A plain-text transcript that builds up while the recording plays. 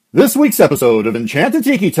This week's episode of Enchanted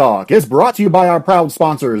Tiki Talk is brought to you by our proud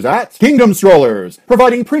sponsors at Kingdom Strollers,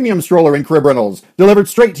 providing premium stroller and crib rentals delivered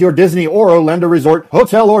straight to your Disney or Orlando resort,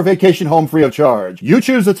 hotel, or vacation home free of charge. You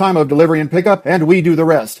choose the time of delivery and pickup, and we do the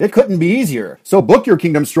rest. It couldn't be easier. So book your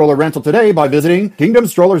Kingdom Stroller rental today by visiting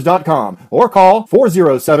kingdomstrollers.com or call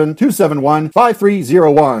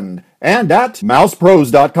 407-271-5301. And at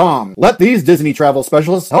mousepros.com. Let these Disney travel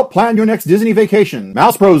specialists help plan your next Disney vacation.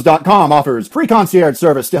 Mousepros.com offers free concierge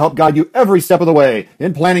service to help guide you every step of the way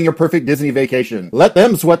in planning your perfect Disney vacation. Let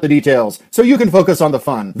them sweat the details so you can focus on the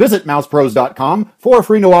fun. Visit mousepros.com for a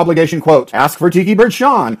free no obligation quote. Ask for Tiki Bird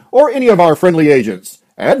Sean or any of our friendly agents.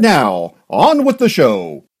 And now, on with the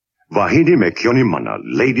show. Vahidi Mekyoni Mana,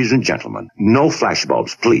 ladies and gentlemen, no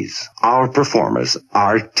flashbulbs, please. Our performers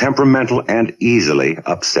are temperamental and easily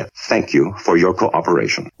upset. Thank you for your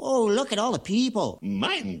cooperation. Oh, look at all the people.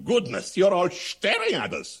 My goodness, you're all staring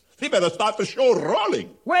at us. We better start the show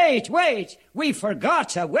rolling. Wait. We forgot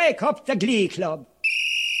to wake up the Glee Club.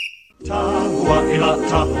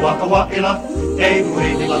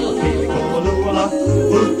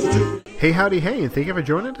 Hey, howdy, hey, and thank you for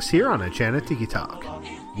joining us here on Enchanted Tiki Talk.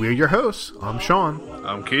 We're your hosts. I'm Sean.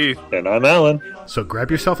 I'm Keith. And I'm Alan. So grab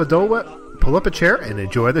yourself a Dole Whip, pull up a chair, and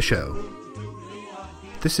enjoy the show.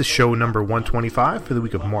 This is show number 125 for the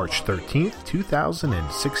week of March 13th,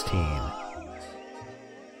 2016.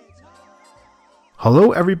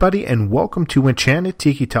 Hello, everybody, and welcome to Enchanted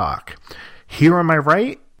Tiki Talk. Here on my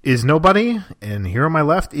right is nobody, and here on my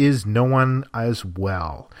left is no one as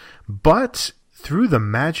well. But through the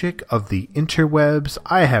magic of the interwebs,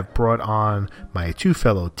 I have brought on my two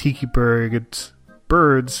fellow Tiki birds,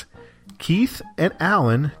 Keith and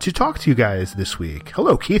Alan, to talk to you guys this week.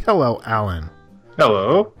 Hello, Keith. Hello, Alan.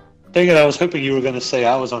 Hello. Dang it, I was hoping you were going to say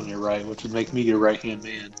I was on your right, which would make me your right-hand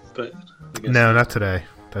man. But no, not today.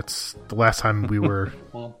 That's the last time we were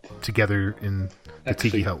together in the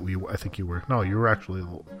Tiki Hut. I think you were. No, you were actually.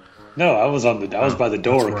 No, I was by the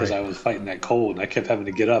door because I was fighting that cold. I kept having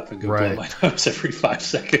to get up and go blow my nose every 5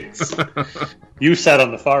 seconds. You sat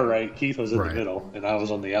on the far right. Keith was in the middle, and I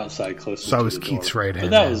was on the outside closest. So I was Keith's right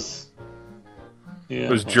hand. But that was. Yeah,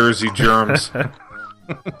 it was Jersey germs.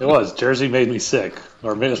 It was. Jersey made me sick,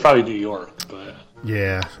 or it was probably New York. But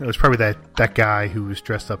yeah, it was probably that guy who was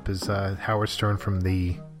dressed up as Howard Stern from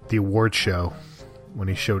the award show when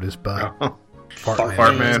he showed his butt.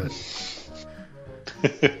 Fart man.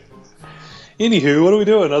 Anywho, what are we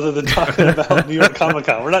doing other than talking about New York Comic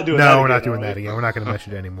Con? We're not doing that again. No, we're not doing that again. We're not going to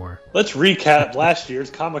mention it anymore. Let's recap last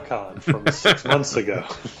year's Comic Con from 6 months ago.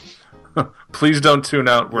 Please don't tune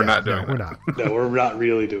out. We're not doing that. We're not. No, we're not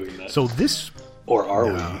really doing that. So this... Or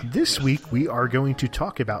are we? This week, we are going to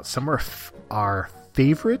talk about some of our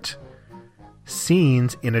favorite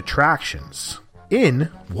scenes in attractions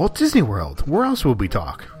in Walt Disney World. Where else will we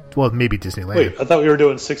talk? Well, maybe Disneyland. Wait, I thought we were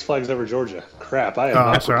doing Six Flags Over Georgia. Crap, I am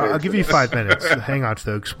not sorry. I'll give you 5 minutes. Hang on,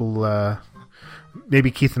 folks. We'll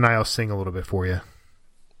maybe Keith and I will sing a little bit for you.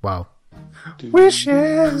 Wow.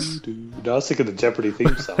 Wishes. I was thinking the Jeopardy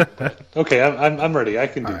theme song. Okay, I'm ready. I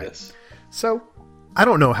can do this. So, I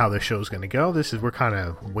don't know how this show's going to go. We're kind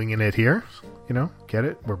of winging it here. You know, get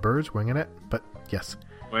it? We're birds winging it. But yes,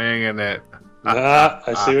 winging it.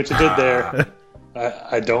 I see what you did there.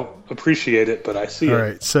 I don't appreciate it, but I see it. All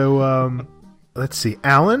right, so let's see,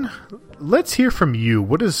 Alan. Let's hear from you.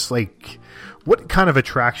 What kind of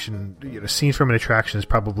attraction? Scene from an attraction is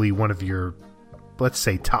probably one of your, let's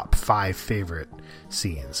say, top 5 favorite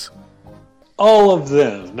scenes. All of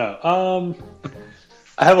them. No.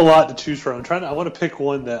 I have a lot to choose from. I want to pick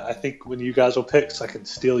one that I think when you guys will pick, so I can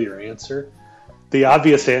steal your answer. The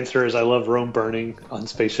obvious answer is I love Rome burning on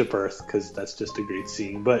Spaceship Earth because that's just a great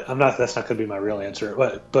scene. But that's not going to be my real answer.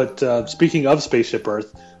 But speaking of Spaceship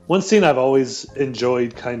Earth, one scene I've always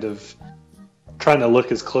enjoyed, kind of trying to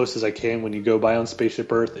look as close as I can when you go by on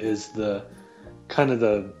Spaceship Earth, is the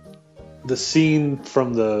scene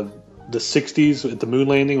from the 60s at the moon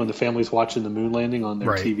landing when the family's watching the moon landing on their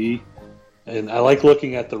TV. And I like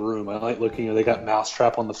looking at the room. I like looking. They got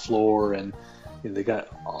Mousetrap on the floor and. They got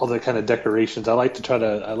all the kind of decorations. I like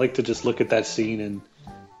to just look at that scene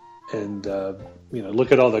and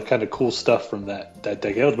look at all the kind of cool stuff from that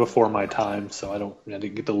decade. It was before my time, so I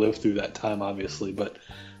didn't get to live through that time, obviously. But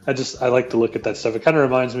I like to look at that stuff. It kind of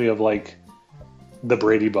reminds me of like the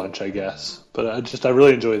Brady Bunch, I guess. But I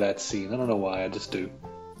really enjoy that scene. I don't know why. I just do.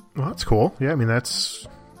 Well, that's cool. Yeah, I mean that's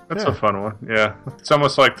a fun one. Yeah, it's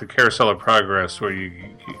almost like the Carousel of Progress, where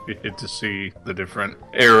you get to see the different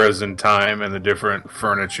eras in time and the different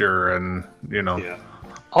furniture and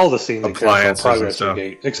all the scenes in Carousel of Progress are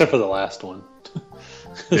except for the last one.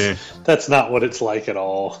 Yeah. That's not what it's like at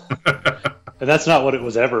all. And that's not what it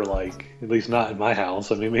was ever like, at least not in my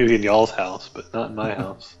house. I mean, maybe in y'all's house, but not in my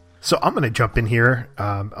house. So I'm going to jump in here.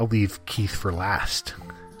 I'll leave Keith for last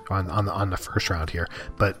on the first round here.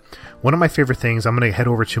 But one of my favorite things, I'm going to head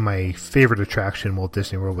over to my favorite attraction in Walt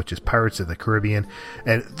Disney World, which is Pirates of the Caribbean.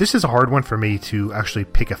 And this is a hard one for me to actually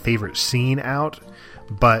pick a favorite scene out.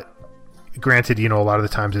 But granted, a lot of the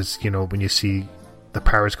times it's, when you see the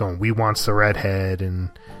pirates going, "We wants the redhead," and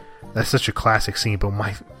that's such a classic scene. But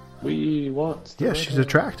we want the she's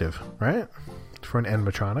attractive, right? For an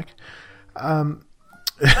animatronic. But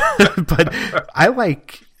I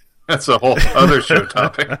like... That's a whole other show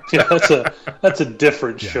topic. Yeah, that's a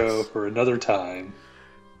different show for another time.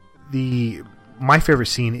 My favorite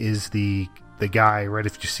scene is the guy, right,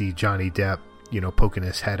 if you see Johnny Depp, poking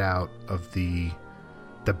his head out of the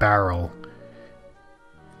barrel.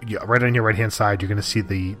 Yeah, right on your right hand side, you're going to see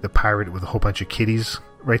the pirate with a whole bunch of kitties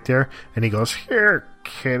right there, and he goes, "Here,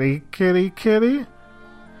 kitty, kitty, kitty."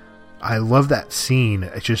 I love that scene.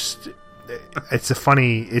 It's just so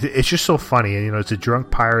funny. And, it's a drunk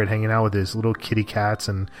pirate hanging out with his little kitty cats,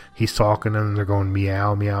 and he's talking to them, and they're going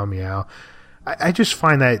meow, meow, meow. I just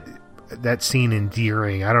find that scene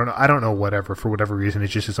endearing. I don't know, for whatever reason,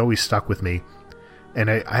 it's always stuck with me. And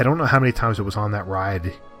I don't know how many times it was on that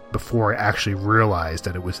ride before I actually realized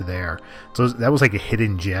that it was there. So that was like a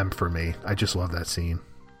hidden gem for me. I just love that scene.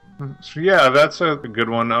 So yeah, that's a good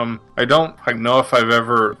one. I don't know if I've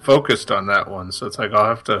ever focused on that one, so it's like I'll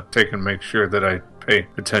have to take and make sure that I pay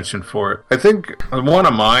attention for it. I think one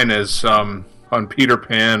of mine is on Peter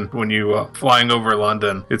Pan when you flying over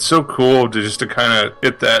London. It's so cool to kind of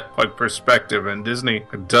get that perspective, and Disney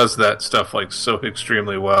does that stuff so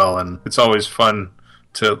extremely well, and it's always fun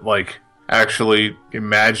to actually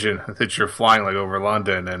imagine that you're flying over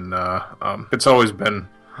London, and it's always been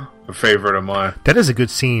a favorite of mine. That is a good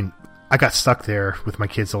scene. I got stuck there with my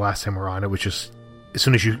kids the last time we were on it, which is as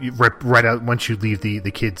soon as you right out once you leave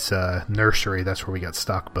the kids' nursery, that's where we got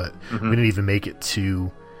stuck. But we didn't even make it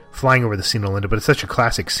to flying over the scene of Linda. But it's such a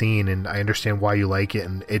classic scene, and I understand why you like it.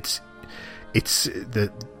 And it's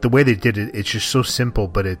the way they did it. It's just so simple,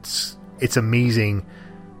 but it's amazing.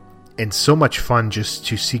 And so much fun just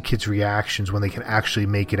to see kids' reactions when they can actually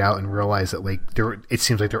make it out and realize that it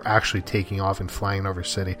seems like they're actually taking off and flying over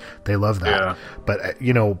city. They love that. Yeah. But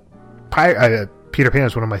Peter Pan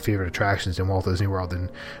is one of my favorite attractions in Walt Disney World,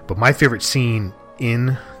 but my favorite scene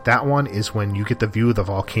in that one is when you get the view of the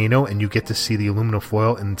volcano and you get to see the aluminum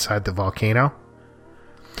foil inside the volcano.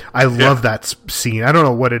 I love that scene. I don't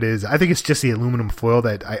know what it is. I think it's just the aluminum foil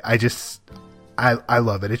that I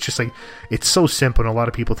love it. It's just it's so simple, and a lot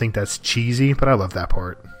of people think that's cheesy, but I love that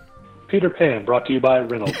part. Peter Pan, brought to you by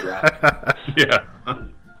Reynolds Wrap. Yeah.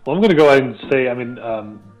 Well, I'm going to go ahead and say,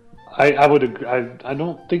 I would agree. I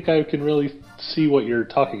don't think I can really see what you're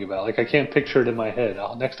talking about. I can't picture it in my head.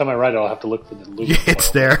 Next time I ride it, I'll have to look for the aluminum foil. It's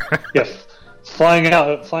there. Yes, flying out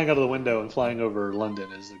of the window and flying over London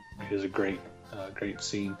is a great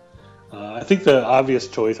scene. I think the obvious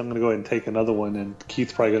choice, I'm going to go ahead and take another one, and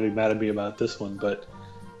Keith's probably going to be mad at me about this one, but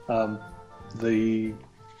the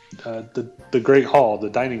Great Hall, the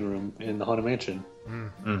dining room in the Haunted Mansion,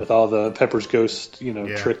 with all the Pepper's Ghost,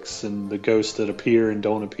 tricks, and the ghosts that appear and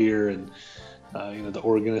don't appear, and the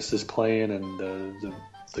organist is playing, and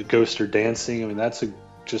the ghosts are dancing. That's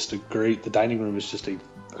the dining room is just a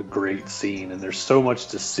great scene, and there's so much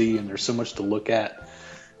to see, and there's so much to look at,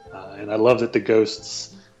 and I love that the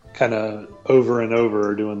ghosts kind of over and over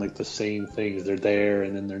are doing the same things. They're there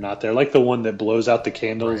and then they're not there, like the one that blows out the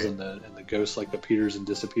candles, right, and the ghost appears and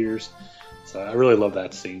disappears. So I really love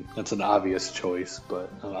that scene. That's an obvious choice,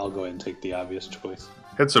 but I'll go ahead and take the obvious choice.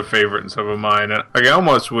 It's a favorite and some of mine. I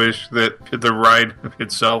almost wish that the ride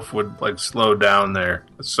itself would slow down there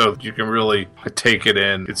so that you can really take it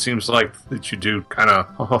in. It seems like that you do kind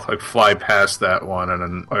of fly past that one,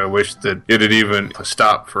 and I wish that it had even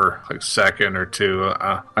stopped for a second or two.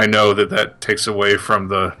 I know that takes away from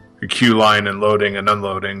the queue line and loading and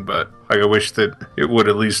unloading, but I wish that it would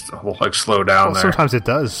at least slow down there. Sometimes it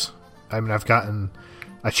does. I've gotten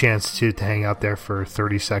a chance to hang out there for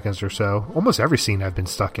 30 seconds or so. Almost every scene I've been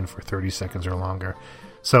stuck in for 30 seconds or longer.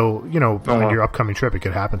 So, on your upcoming trip, it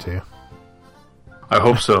could happen to you. I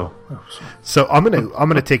hope so. So I'm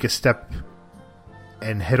gonna take a step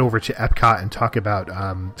and head over to Epcot and talk about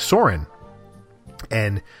Soarin'.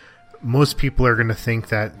 And most people are gonna think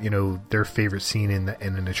that their favorite scene in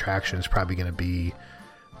an attraction is probably gonna be,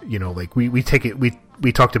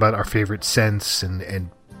 we talked about our favorite scents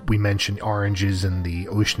and we mentioned oranges and the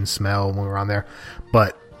ocean smell when we were on there,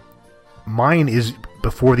 but mine is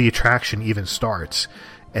before the attraction even starts.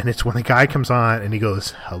 And it's when the guy comes on and he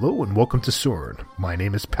goes, "Hello and welcome to Soarin'. My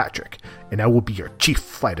name is Patrick, and I will be your chief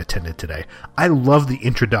flight attendant today." I love the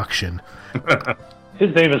introduction.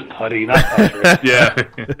 His name is Putty, not Patrick. Yeah,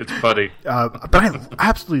 it's Putty. But I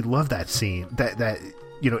absolutely love that scene. That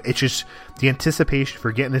it's just the anticipation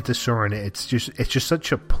for getting into Soarin'. It's just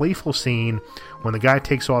such a playful scene when the guy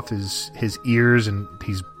takes off his ears and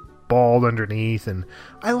he's bald underneath, and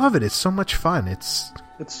I love it. It's so much fun. It's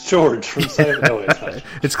George from Simon. No, it's not.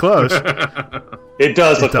 It's close. It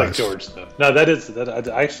does look like George, though. No,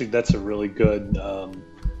 actually that's a really good.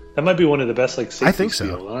 That might be one of the best safety I think so.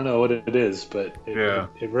 spiels. I don't know what it is, but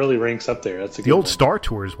it really ranks up there. That's a the good old one. Star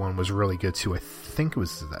Tours one was really good too. I think it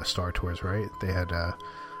was that Star Tours, right? They had a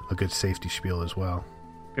good safety spiel as well.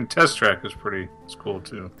 And Test Track is it's cool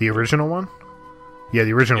too. The original one? Yeah,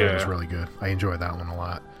 the original one was really good. I enjoyed that one a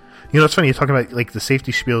lot. It's funny, you're talking about like the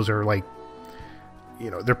safety spiels are like,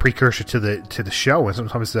 they're precursor to the show, and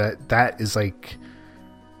sometimes that is like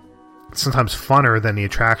sometimes funner than the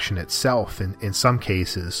attraction itself in some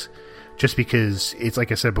cases, just because it's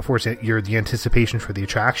like I said before, you're the anticipation for the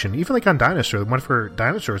attraction. Even like on Dinosaur, the one for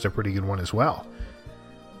Dinosaur is a pretty good one as well.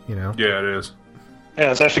 Yeah, it is. Yeah, I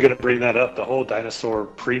was actually going to bring that up. The whole Dinosaur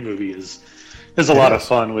pre-movie is a lot of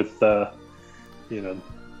fun with I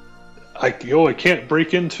can't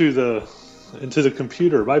break into the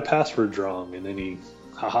computer. My password's wrong, and then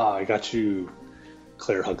haha, I got you,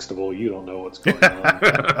 Claire Huxtable. You don't know what's going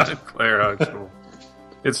on. Claire Huxtable.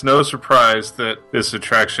 It's no surprise that this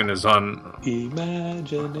attraction is on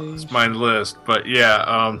Imagination. my list, but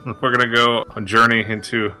we're gonna go on Journey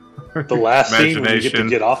into the last scene when you get to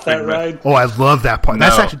get off that ride. Oh, I love that part.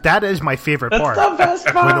 No. that is my favorite part. That's the best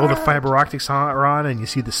part. When all the fiber optics are on and you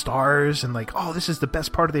see the stars and like, oh, this is the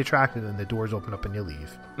best part of the attraction, and the doors open up and you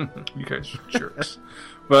leave. You guys are jerks.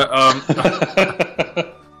 But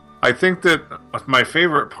I think that my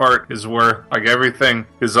favorite part is where like everything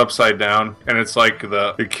is upside down, and it's like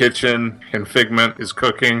the kitchen and Figment is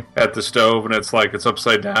cooking at the stove, and it's like it's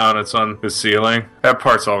upside down. It's on the ceiling. That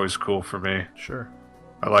part's always cool for me. Sure.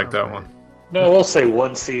 I like that one. No, I will say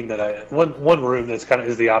one scene one room that's kind of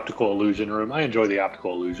is the optical illusion room. I enjoy the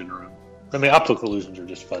optical illusion room. I mean, optical illusions are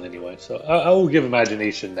just fun anyway. So I will give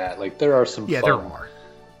Imagination that. Like there are some fun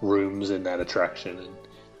rooms in that attraction,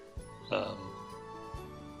 and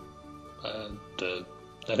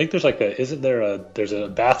I think there's there's a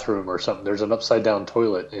bathroom or something. There's an upside down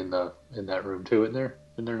toilet in that room too, isn't there?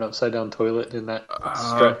 Isn't there an upside down toilet in that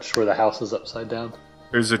stretch where the house is upside down?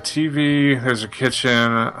 There's a TV, there's a kitchen.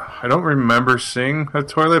 I don't remember seeing a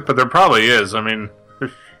toilet, but there probably is. I mean,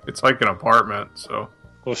 it's like an apartment, so.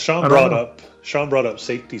 Well, Sean brought up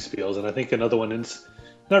safety spiels, and I think another one is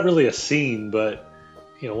not really a scene, but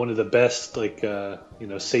one of the best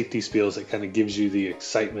safety spiels that kind of gives you the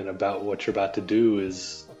excitement about what you're about to do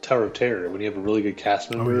is Tower of Terror, when you have a really good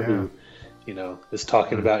cast member who is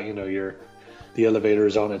talking about the elevator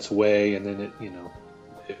is on its way, and then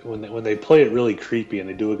when they play it really creepy and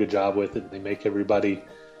they do a good job with it, and they make everybody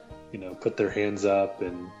put their hands up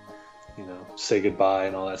and say goodbye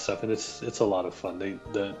and all that stuff, and it's a lot of fun.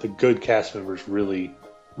 The good cast members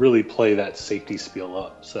really play that safety spiel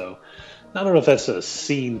up. So I don't know if that's a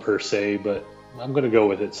scene per se, but I'm going to go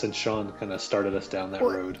with it since Sean kind of started us down that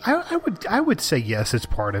road. I would say yes, it's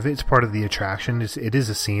part of it. It's part of the attraction. It is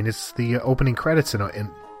a scene. It's the opening credits, and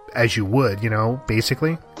as you would,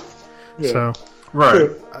 basically. Yeah. So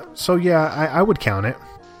right. So yeah, I would count it.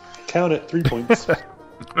 Count it, 3 points.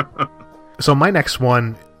 So my next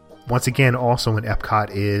one, once again, also in Epcot,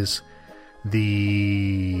 is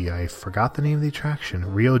I forgot the name of the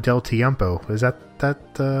attraction. Rio del Tiempo. Is that?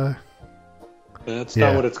 That's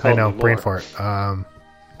not what it's called. I know, anymore. brain fart.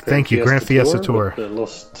 Thank you, Grand Fiesta Tour.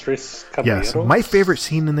 Los Tres Caballeros. Yes, my favorite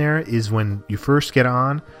scene in there is when you first get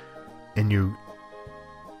on, and you're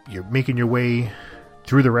making your way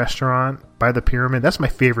through the restaurant by the pyramid. That's my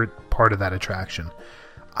favorite part of that attraction.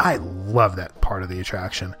 I love that part of the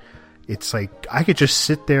attraction. It's like I could just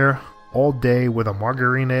sit there all day with a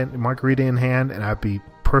margarita in hand, and I'd be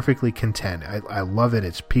perfectly content. I love it.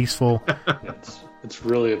 It's peaceful. It's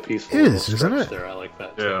really a peaceful it is, isn't it? There. I like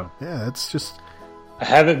that. Yeah, it's just... I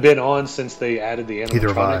haven't been on since they added the Either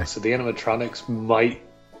have I. animatronics, so the animatronics might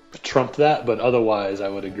trump that, but otherwise I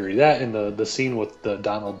would agree. That and the scene with the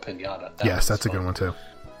Donald Pinata. Yes, that's fun. A good one too.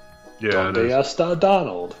 Yeah, Donde está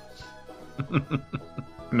Donald?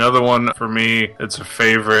 Another one for me, it's a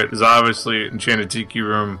favorite, is obviously Enchanted Tiki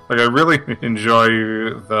Room. Like, I really enjoy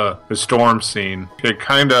the storm scene.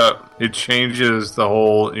 It changes the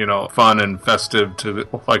whole, fun and festive to,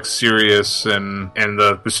 like, serious, and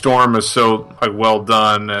the storm is so, like, well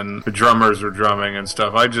done, and the drummers are drumming and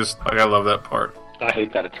stuff. I love that part. I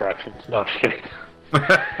hate that attraction. No, I'm kidding.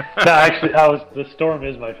 No, actually, the storm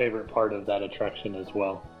is my favorite part of that attraction as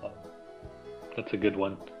well. That's a good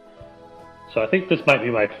one. So I think this might be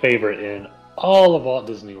my favorite in all of Walt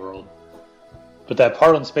Disney World. But that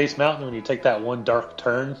part on Space Mountain, when you take that one dark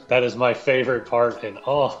turn, that is my favorite part in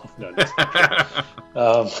all. No,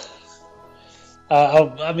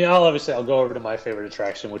 I'll go over to my favorite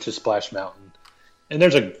attraction, which is Splash Mountain. And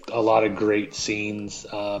there's a lot of great scenes,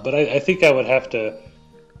 but I think I would have to.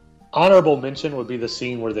 Honorable mention would be the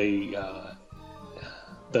scene where they,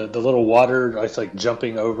 the little water, it's like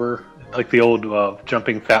jumping over, like the old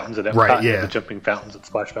jumping fountains at Epcot, right? Yeah, the jumping fountains at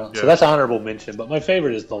Splash Mountain. Yeah. So that's honorable mention. But my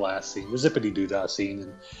favorite is the last scene, the Zippity Doo Dah scene,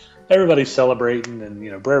 and everybody's celebrating,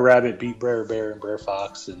 and Brer Rabbit beat Brer Bear and Brer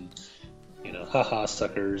Fox, and haha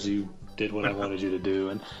suckers, you did what I wanted you to do,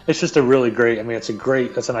 and it's just a really great. I mean, that's an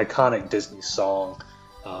iconic Disney song.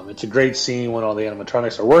 It's a great scene when all the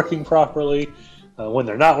animatronics are working properly. When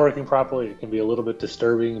they're not working properly, it can be a little bit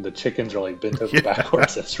disturbing. The chickens are like bent over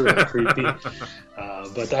backwards. That's really creepy.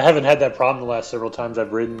 But I haven't had that problem the last several times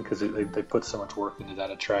I've ridden because they put so much work into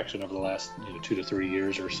that attraction over the last 2 to 3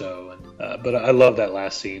 years or so. And but I love that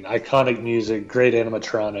last scene. Iconic music, great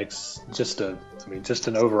animatronics, just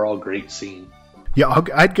an overall great scene. Yeah,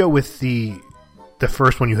 I'd go with the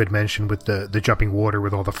first one you had mentioned with the jumping water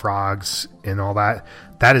with all the frogs and all that.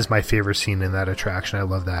 That is my favorite scene in that attraction. I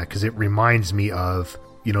love that because it reminds me of,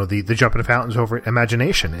 the jumping fountains over at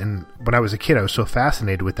Imagination. And when I was a kid, I was so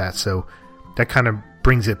fascinated with that. So that kind of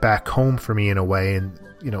brings it back home for me in a way. And,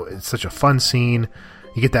 it's such a fun scene.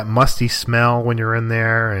 You get that musty smell when you're in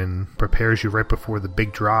there and prepares you right before the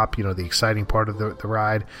big drop, the exciting part of the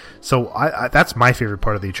ride. So that's my favorite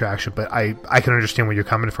part of the attraction. But I can understand where you're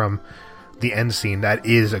coming from. The end scene, that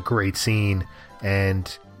is a great scene,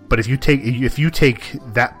 but if you take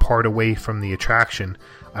that part away from the attraction,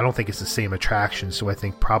 I don't think it's the same attraction. So I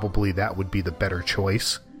think probably that would be the better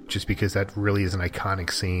choice, just because that really is an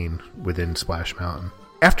iconic scene within Splash Mountain.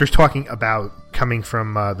 After talking about coming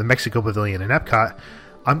from the Mexico Pavilion in Epcot,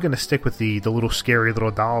 I'm going to stick with the little scary little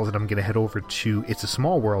dolls, and I'm going to head over to It's a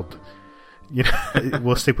Small World.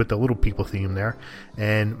 We'll stick with the little people theme there.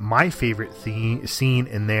 And my favorite scene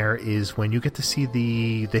in there is when you get to see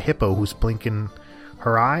the hippo who's blinking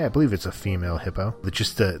her eye. I believe it's a female hippo.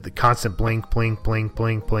 Just the constant blink, blink, blink,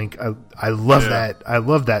 blink, blink. I love that. I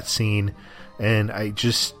love that scene. And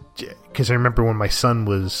because I remember when my son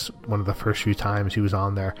was one of the first few times he was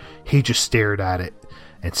on there, he just stared at it.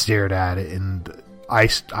 And I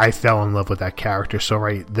fell in love with that character. So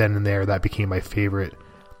right then and there, that became my favorite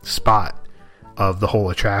spot of the whole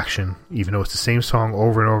attraction, even though it's the same song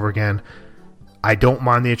over and over again. I don't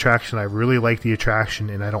mind the attraction. I really like the attraction,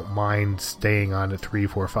 and I don't mind staying on it 3,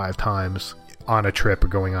 4, 5 times on a trip, or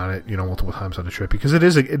going on it, multiple times on a trip, because it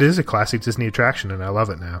is a classic Disney attraction, and I love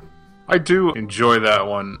it now. I do enjoy that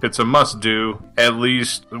one. It's a must-do at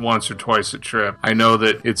least once or twice a trip. I know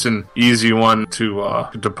that it's an easy one to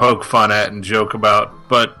poke fun at and joke about,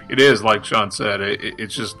 but it is, like Sean said,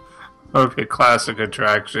 it's just a classic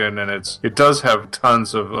attraction, and it does have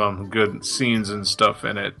tons of good scenes and stuff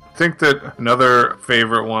in it. I think that another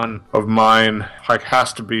favorite one of mine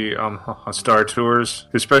has to be Star Tours,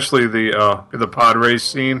 especially the pod race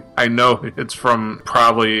scene. I know it's from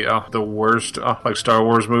probably the worst Star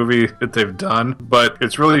Wars movie that they've done, but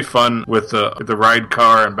it's really fun with the ride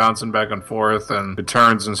car and bouncing back and forth and the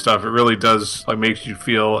turns and stuff. It really does makes you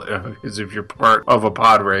feel as if you're part of a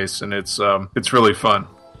pod race, and it's really fun.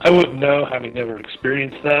 I wouldn't know, having never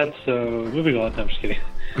experienced that, so moving on. I'm just kidding.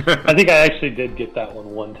 I think I actually did get that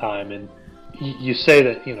one time, and you say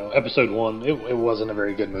that, episode 1, it wasn't a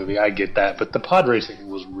very good movie. I get that, but the pod racing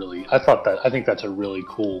was really, I think that's a really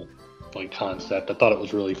cool, concept. I thought it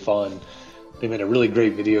was really fun. They made a really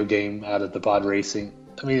great video game out of the pod racing.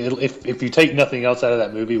 I mean, if you take nothing else out of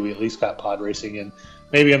that movie, we at least got pod racing, and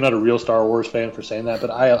maybe I'm not a real Star Wars fan for saying that, but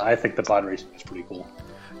I think the pod racing is pretty cool.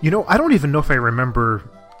 I don't even know if I remember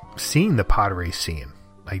seeing the pod race scene.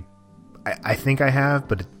 I think I have,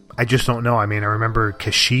 but I just don't know. I mean, I remember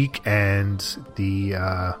Kashyyyk and the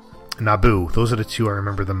Naboo. Those are the two I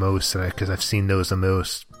remember the most, because I've seen those the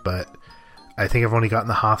most. But I think I've only gotten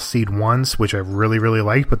the Hoth seed once, which I really, really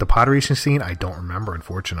liked. But the pod racing scene, I don't remember,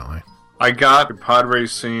 unfortunately. I got the pod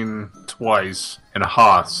race scene twice in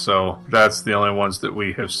Hoth, so that's the only ones that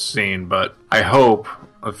we have seen. But I hope,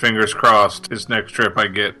 fingers crossed, this next trip I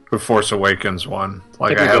get the Force Awakens one.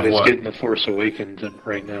 Everybody's getting the Force Awakens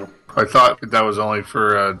right now. I thought that was only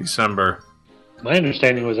for December. My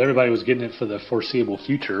understanding was everybody was getting it for the foreseeable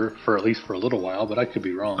future, for at least for a little while, but I could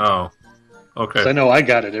be wrong. Oh, okay. I know I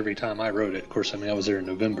got it every time I rode it. Of course, I was there in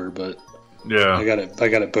November, but yeah, I got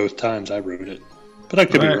it both times I rode it. but I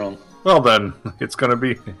could be wrong. Well, then, it's going to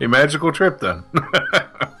be a magical trip, then.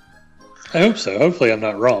 I hope so. Hopefully I'm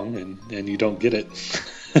not wrong, and you don't get it.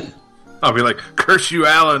 I'll be like, curse you,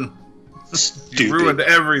 Alan. Stupid. You ruined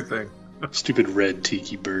everything. Stupid red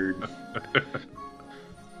tiki bird.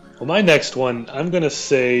 Well, my next one, I'm going to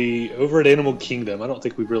say over at Animal Kingdom. I don't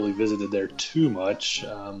think we've really visited there too much.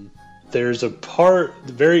 There's a part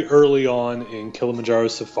very early on in Kilimanjaro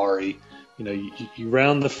Safari. You know, you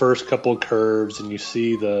round the first couple of curves and you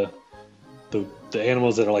see the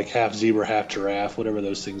animals that are like half zebra, half giraffe, whatever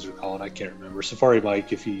those things are called. I can't remember. Safari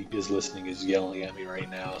Mike, if he is listening, is yelling at me right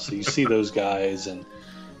now. So you see those guys, and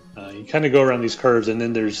you kind of go around these curves, and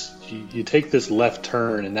then you take this left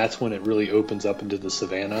turn, and that's when it really opens up into the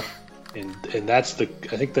savannah. And I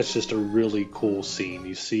think that's just a really cool scene.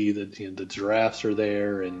 You see that the giraffes are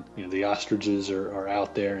there, and the ostriches are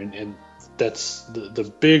out there, and that's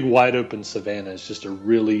the big wide open savannah is just a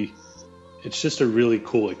really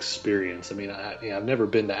cool experience. I mean, I've never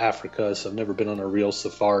been to Africa, so I've never been on a real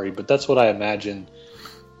safari, but that's what I imagine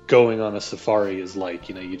going on a safari is like.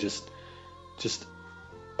 You just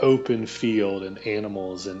open field and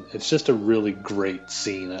animals, and it's just a really great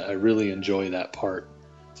scene. I really enjoy that part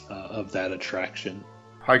of that attraction.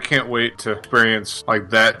 I can't wait to experience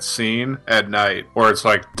like that scene at night, or it's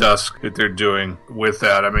like dusk that they're doing with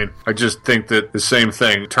that. I mean, I just think that the same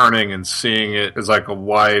thing, turning and seeing it as like a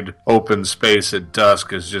wide open space at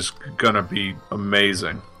dusk is just gonna be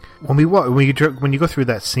amazing. When you go through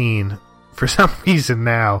that scene, for some reason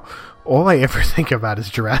now, all I ever think about is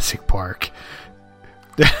Jurassic Park.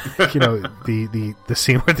 The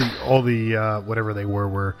scene where all the whatever they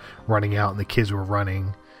were running out and the kids were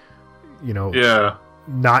running. Yeah.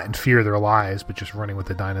 Not in fear of their lives, but just running with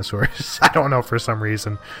the dinosaurs. I don't know, for some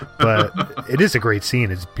reason, but it is a great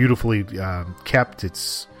scene. It's beautifully kept.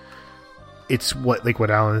 It's what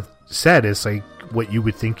Alan said is like what you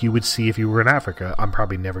would think you would see if you were in Africa. I'm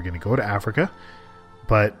probably never going to go to Africa,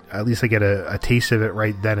 but at least I get a taste of it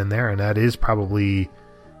right then and there, and that is probably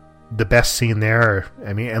the best scene there.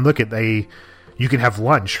 I mean, and look at you can have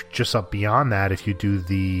lunch just up beyond that if you do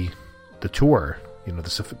the tour.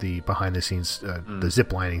 The behind the scenes, the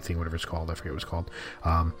zip lining thing, whatever it's called. I forget what it's called.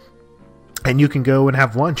 And you can go and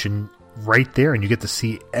have lunch and right there, and you get to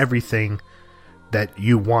see everything that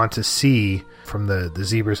you want to see from the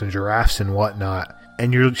zebras and giraffes and whatnot.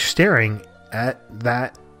 And you're staring at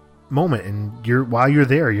that moment, and while you're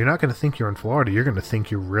there, you're not going to think you're in Florida. You're going to think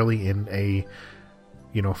you're really in a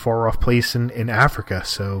far off place in Africa.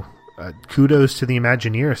 So kudos to the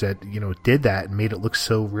Imagineers that did that and made it look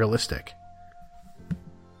so realistic.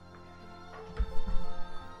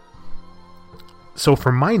 So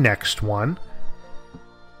for my next one,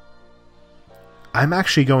 I'm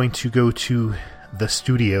actually going to go to the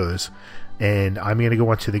studios, and I'm going to go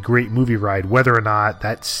onto the Great Movie Ride. Whether or not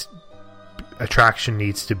that attraction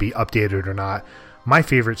needs to be updated or not, my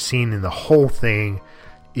favorite scene in the whole thing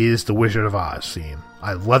is the Wizard of Oz scene.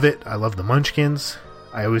 I love it. I love the Munchkins.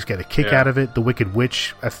 I always get a kick out of it. The Wicked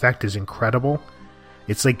Witch effect is incredible.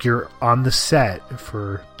 It's like you're on the set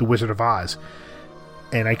for the Wizard of Oz.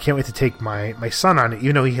 And I can't wait to take my son on it.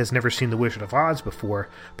 He has never seen The Wizard of Oz before,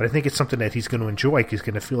 but I think it's something that he's going to enjoy. He's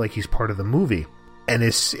going to feel like he's part of the movie. And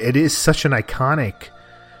it is such an iconic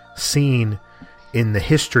scene in the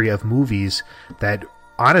history of movies that,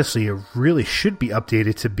 honestly, it really should be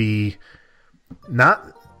updated to be not...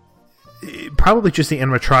 Probably just the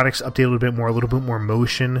animatronics update a little bit more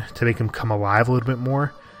motion to make them come alive a little bit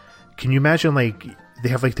more. Can you imagine, they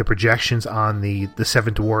have the projections on the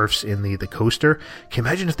Seven Dwarfs in the coaster. Can you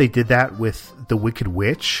imagine if they did that with the Wicked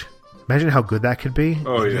Witch? Imagine how good that could be.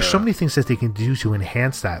 Oh, yeah. There's so many things that they can do to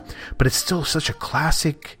enhance that, but it's still such a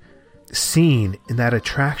classic scene in that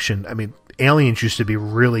attraction. I mean, Aliens used to be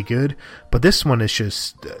really good, but this one is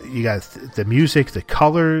just, you got the music, the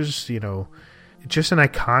colors, just an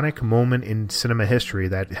iconic moment in cinema history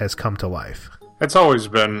that has come to life. It's always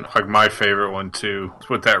been my favorite one too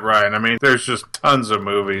with that ride. I mean, there's just tons of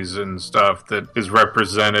movies and stuff that is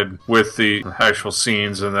represented with the actual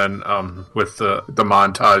scenes, and then with the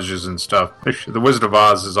montages and stuff. The Wizard of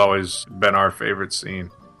Oz has always been our favorite scene.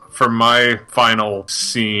 For my final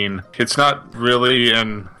scene, it's not really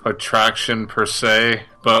an attraction per se,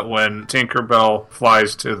 but when Tinkerbell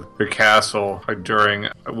flies to the castle during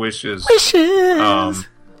Wishes. There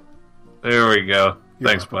we go. Yeah.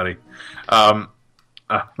 Thanks, buddy. Could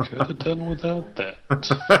have done without that.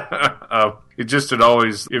 It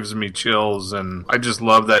always gives me chills, and I just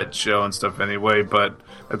love that show and stuff anyway, but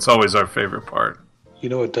it's always our favorite part. You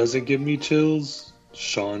know what doesn't give me chills?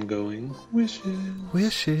 Sean going, wishes.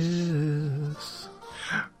 Wishes.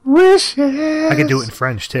 Wishes. I can do it in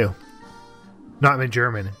French, too. Not in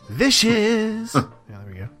German. Vicious. Yeah, there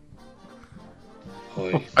we go.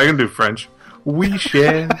 Oy. I can do French.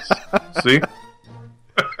 Wishes. See?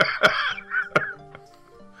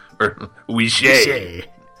 Or wishes.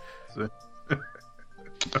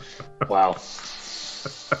 Wow.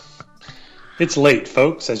 It's late,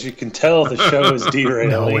 folks. As you can tell, the show is derailing.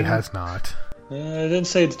 No, it has not. I didn't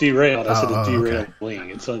say it's derailed. I said it's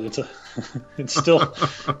derailing. Okay. It's still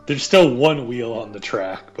there's still one wheel on the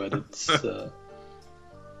track, but it's no.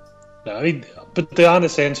 I mean, but the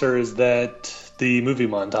honest answer is that the movie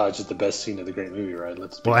montage is the best scene of the Great Movie Ride.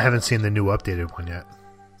 Well, I haven't seen the new updated one yet.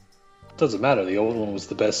 Doesn't matter. The old one was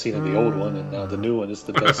the best scene of the old one, and now the new one is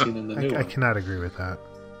the best scene in the new one. I cannot agree with that.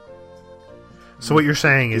 So what you're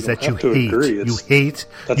saying is that you agree. hate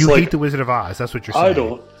The Wizard of Oz. That's what you're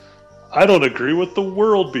saying. I don't agree with the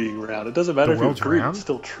world being round. It doesn't matter if you agree; round? it's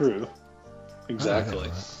still true. Exactly.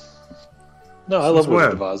 No, I love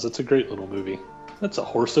Wizard of Oz. It's a great little movie. That's a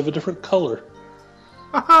horse of a different color.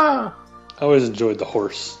 I always enjoyed the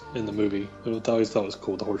horse in the movie. I always thought it was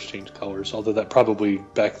cool. The horse changed colors, although that probably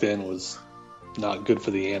back then was not good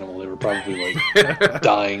for the animal. They were probably like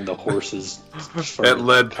dyeing the horses. That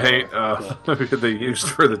lead paint they used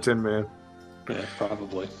for the Tin Man. Yeah,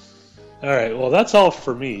 probably. All right, well, that's all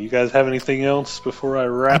for me. You guys have anything else before I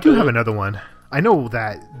wrap? I do have another one. I know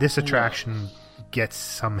that this attraction gets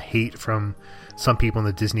some hate from some people in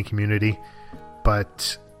the Disney community,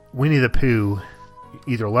 but Winnie the Pooh,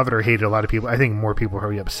 either love it or hate it. A lot of people, I think more people are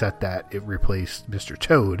probably upset that it replaced Mr.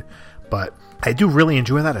 Toad, but I do really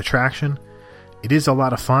enjoy that attraction. It is a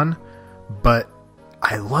lot of fun, but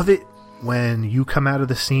I love it when you come out of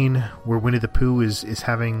the scene where Winnie the Pooh is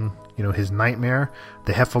having, his nightmare,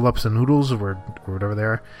 the Heffalumps and Noodles or whatever they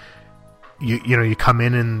are. You come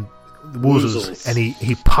in and Woozles, and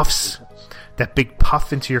he puffs that big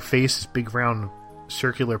puff into your face, this big round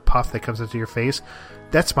circular puff that comes into your face.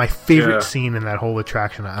 That's my favorite scene in that whole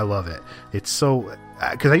attraction. I love it. It's so...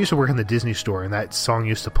 Because I used to work in the Disney store, and that song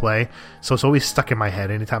used to play, so it's always stuck in my head.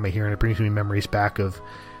 Anytime I hear it, it brings me memories back of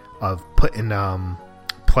putting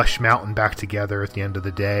Plush Mountain back together at the end of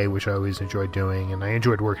the day, which I always enjoyed doing, and I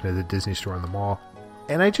enjoyed working at the Disney store in the mall.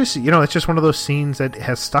 And I just, it's just one of those scenes that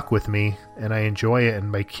has stuck with me, and I enjoy it,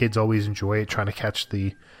 and my kids always enjoy it, trying to catch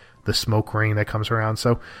the smoke ring that comes around.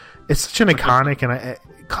 So it's such an iconic and a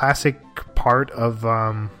classic part of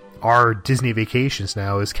our Disney vacations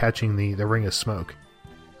now is catching the ring of smoke.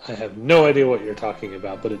 I have no idea what you're talking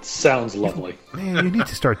about, but it sounds lovely. Man, you need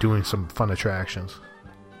to start doing some fun attractions.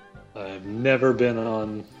 I've never been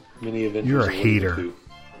on many adventures. You're a hater.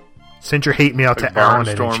 Send your hate mail to Alan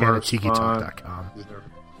at EnchantedTikiTalk.com.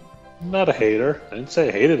 I'm not a hater. I didn't say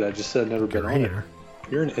I hated it. I just said I've never been on it.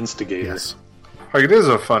 You're an instigator. Yes. Like, it is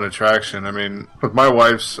a fun attraction. I mean, with my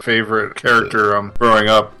wife's favorite character growing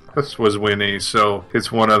up, this was Winnie, so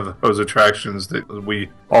it's one of those attractions that we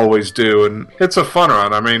always do, and it's a fun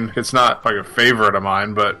run. I mean, it's not like a favorite of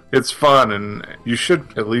mine, but it's fun, and you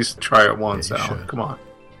should at least try it once, Alan. Come on.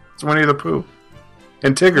 It's Winnie the Pooh.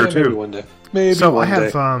 And Tigger, too. Maybe one day. Maybe so one I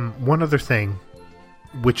have day. One other thing,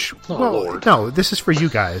 which... Lord. No, this is for you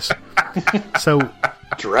guys. So...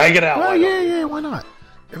 Drag it out. Well, yeah, why not?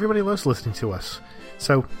 Everybody loves listening to us.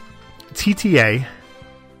 So, TTA...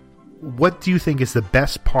 What do you think is the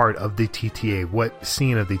best part of the TTA? What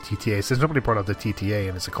scene of the TTA? Since nobody brought up the TTA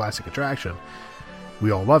and it's a classic attraction, we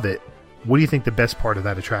all love it. What do you think the best part of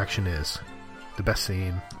that attraction is? The best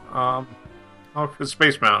scene? The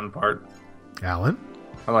Space Mountain part. Alan?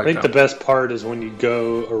 I think the best part is when you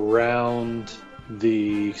go around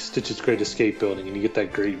the Stitch's Great Escape building and you get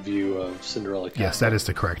that great view of Cinderella Castle. Yes, that is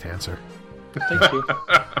the correct answer. Thank you.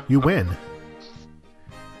 You win.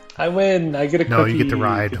 I win. I get a cookie. No, you get to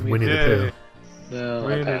ride Winnie the Pooh. No,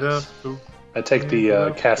 I pass. I take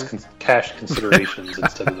the cash considerations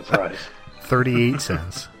instead of the prize. 38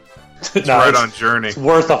 cents. It's right on Journey. It's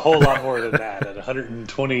worth a whole lot more than that. At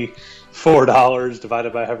 $124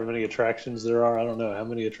 divided by however many attractions there are. I don't know. How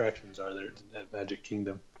many attractions are there at Magic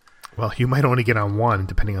Kingdom? Well, you might only get on one,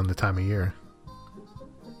 depending on the time of year.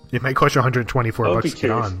 It might cost you $124 to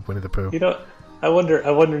get on Winnie the Pooh. I wonder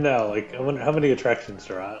now. I wonder how many attractions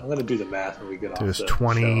there are. I'm going to do the math when we get off. There's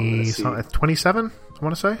 27. I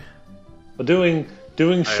want to say. Well,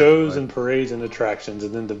 doing shows and parades and attractions,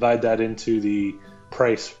 and then divide that into the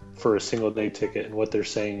price for a single day ticket and what they're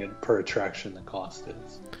saying per attraction the cost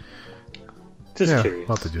is. Just curious.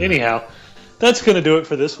 We'll have to do Anyhow, that's going to do it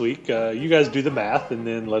for this week. You guys do the math and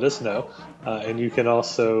then let us know. And you can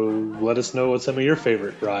also let us know what some of your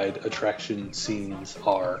favorite ride attraction scenes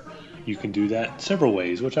are. You can do that several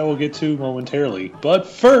ways, which I will get to momentarily. But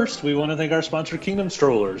first, we want to thank our sponsor, Kingdom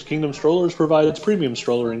Strollers. Kingdom Strollers provides premium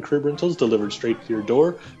stroller and crib rentals delivered straight to your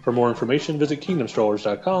door. For more information, visit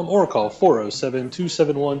kingdomstrollers.com or call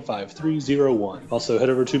 407-271-5301. Also, head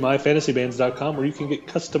over to myfantasybands.com where you can get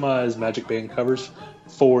customized Magic Band covers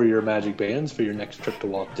for your Magic Bands for your next trip to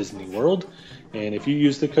Walt Disney World. And if you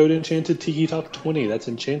use the code Enchanted Tiki Talk 20, that's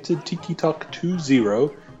Enchanted Tiki Talk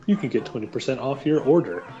 20, you can get 20% off your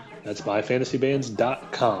order. That's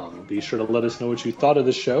myfantasybands.com. Be sure to let us know what you thought of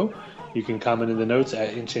the show. You can comment in the notes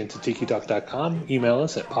at enchantedtikitalk.com, email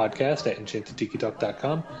us at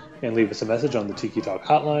podcast@enchantedtikitalk.com, and leave us a message on the Tiki Talk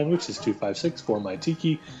hotline, which is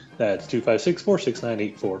 256-4MY-TIKI. That's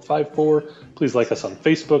 256-469-8454. Please like us on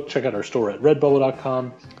Facebook. Check out our store at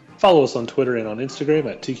redbubble.com. Follow us on Twitter and on Instagram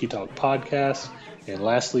at Tiki Talk Podcast. And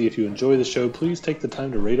lastly, if you enjoy the show, please take the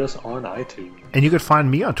time to rate us on iTunes. And you can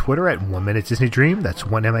find me on Twitter at 1 Minute Disney Dream. That's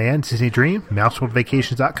 1MAN Disney Dream,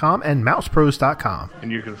 MouseWorldVacations.com, and MousePros.com.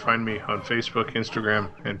 And you can find me on Facebook, Instagram,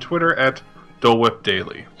 and Twitter at Dole Whip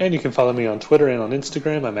Daily. And you can follow me on Twitter and on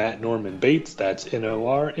Instagram. I'm at Norman Bates. That's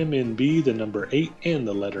NORMNB, the number 8 and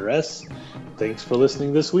the letter S. Thanks for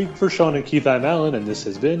listening this week. For Sean and Keith, I'm Alan, and this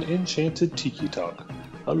has been Enchanted Tiki Talk.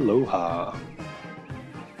 Aloha.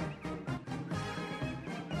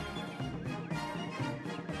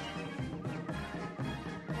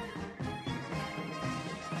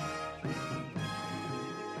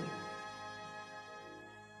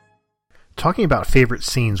 Talking about favorite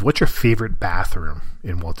scenes, what's your favorite bathroom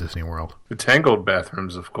in Walt Disney World? The Tangled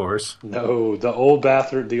bathrooms, of course. No, the old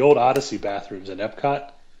bathroom, the old Odyssey bathrooms in Epcot,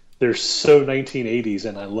 they're so 1980s,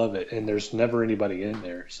 and I love it. And there's never anybody in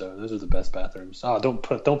there, so those are the best bathrooms. Oh, don't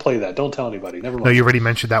play that. Don't tell anybody. Never mind. No, you already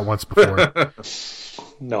mentioned that once before.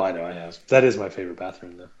 No, I know I have. That is my favorite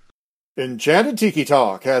bathroom, though. Enchanted Tiki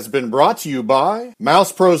Talk has been brought to you by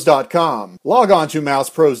MousePros.com. Log on to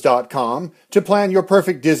MousePros.com to plan your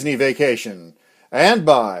perfect Disney vacation. And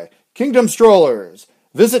by Kingdom Strollers.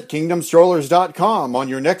 Visit KingdomStrollers.com on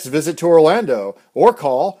your next visit to Orlando or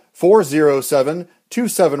call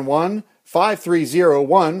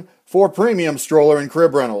 407-271-5301 for premium stroller and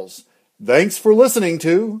crib rentals. Thanks for listening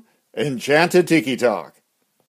to Enchanted Tiki Talk.